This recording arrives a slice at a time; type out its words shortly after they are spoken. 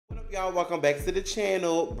Y'all, welcome back to the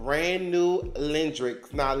channel. Brand new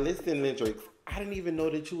Lendryx. Now listen, Lendryx, I didn't even know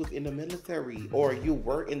that you was in the military or you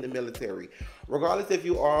were in the military. Regardless if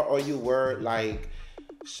you are or you were, like,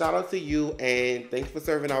 shout out to you and thanks for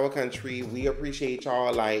serving our country. We appreciate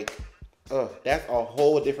y'all. Like, that's a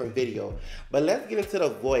whole different video. But let's get into the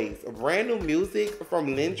voice. Brand new music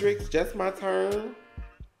from Lendryx. Just my turn.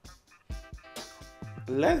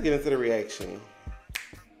 Let's get into the reaction.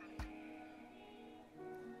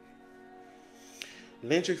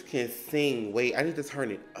 Lendryx can sing. Wait, I need to turn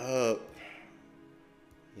it up.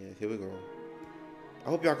 Yeah, here we go. I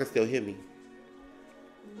hope y'all can still hear me.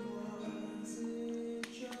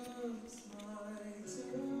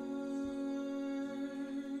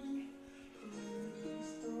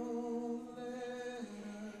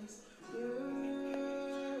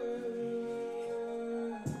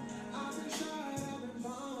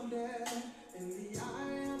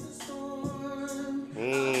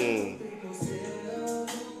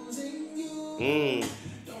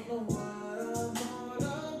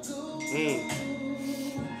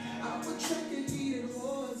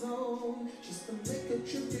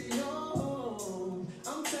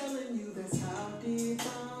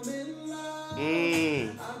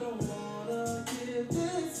 I don't wanna give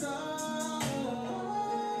this up.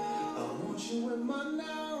 I want you in my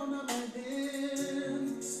now, not my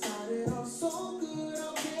then. Started off so good,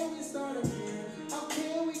 how can we start again? How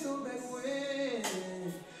can we go back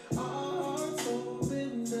when our hearts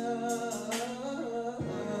opened up?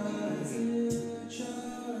 Is it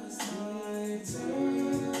just my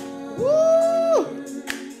turn? Woo!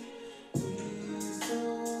 Please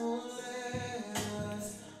don't let us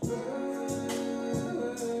burn.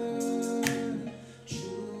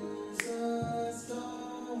 Choose us,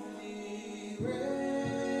 don't erase,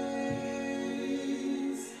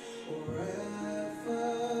 or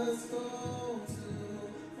efforts go to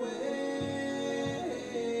waste.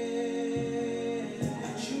 I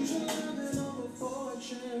choose your loving over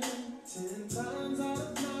fortune 10 times out of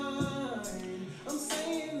 9. I'm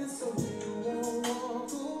saying this so you won't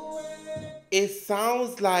walk away. It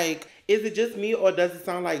sounds like, is it just me or does it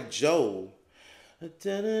sound like Joe? That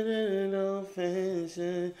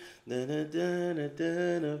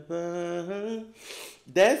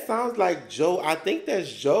sounds like Joe. I think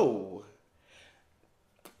that's Joe.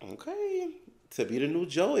 Okay. To be the new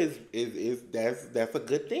Joe is that's a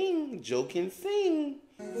good thing. Joe can sing.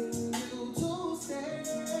 You to stay,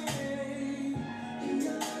 you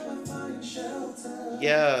never find shelter.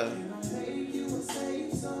 Yeah. And I'll make you a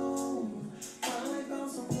safe zone. Finally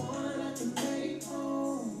found someone I can make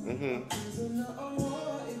home. Mm-hmm. Prisoner of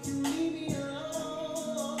war, if you leave me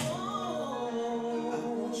alone. I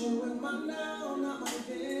want you in my now, not my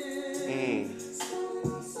then. Started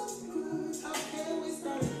off so good, how can we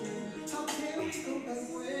start again? How can we go back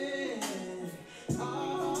when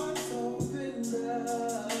our hearts opened up?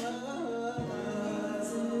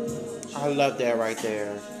 I love that right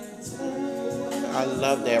there. I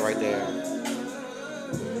love that right there.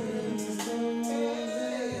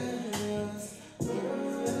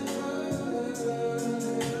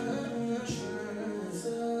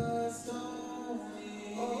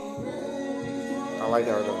 I like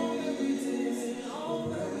that right there.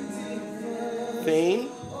 Sing.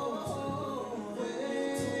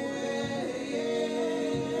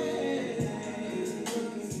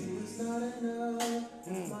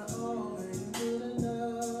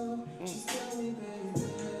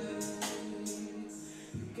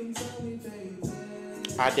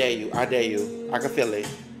 I dare you. I dare you. I can feel it.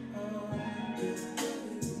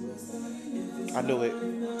 I knew it.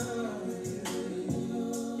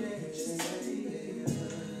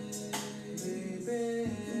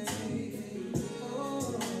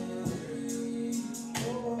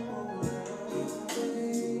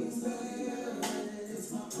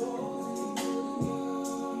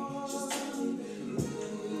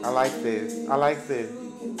 I like this. I like this.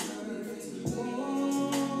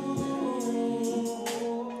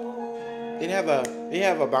 It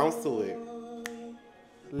have a bounce to it.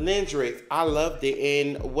 Lendryx, I loved it,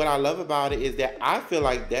 and what I love about it is that I feel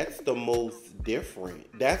like that's the most different.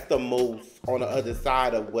 That's the most on the other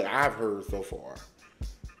side of what I've heard so far.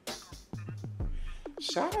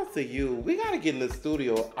 Shout out to you. We gotta get in the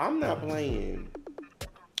studio. I'm not playing.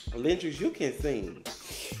 Lendryx, you can sing.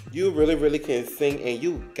 You really, really can sing, and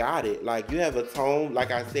you got it. Like, you have a tone,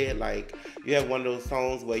 like I said, like, you have one of those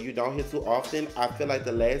tones where you don't hear too often. I feel like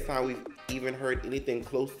the last time we even heard anything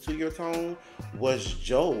close to your tone was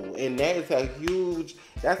Joe. And that's a huge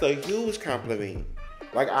compliment.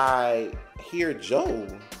 Like, I hear Joe.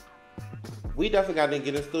 We definitely got to get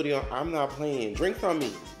in the studio. I'm not playing. Drinks on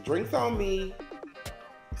me. Drinks on me.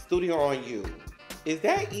 studio on you. Is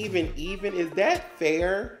that even? Is that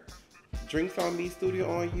fair? Drinks on me,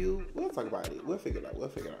 studio on you. We'll talk about it. We'll figure it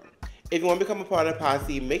out. If you want to become a part of the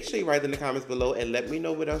posse, make sure you write in the comments below and let me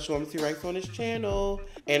know what else you want me to see right on this channel.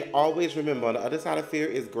 And always remember, on the other side of fear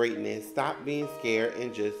is greatness. Stop being scared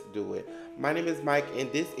and just do it. My name is Mike,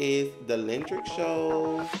 and this is The Lendryx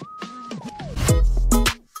Show.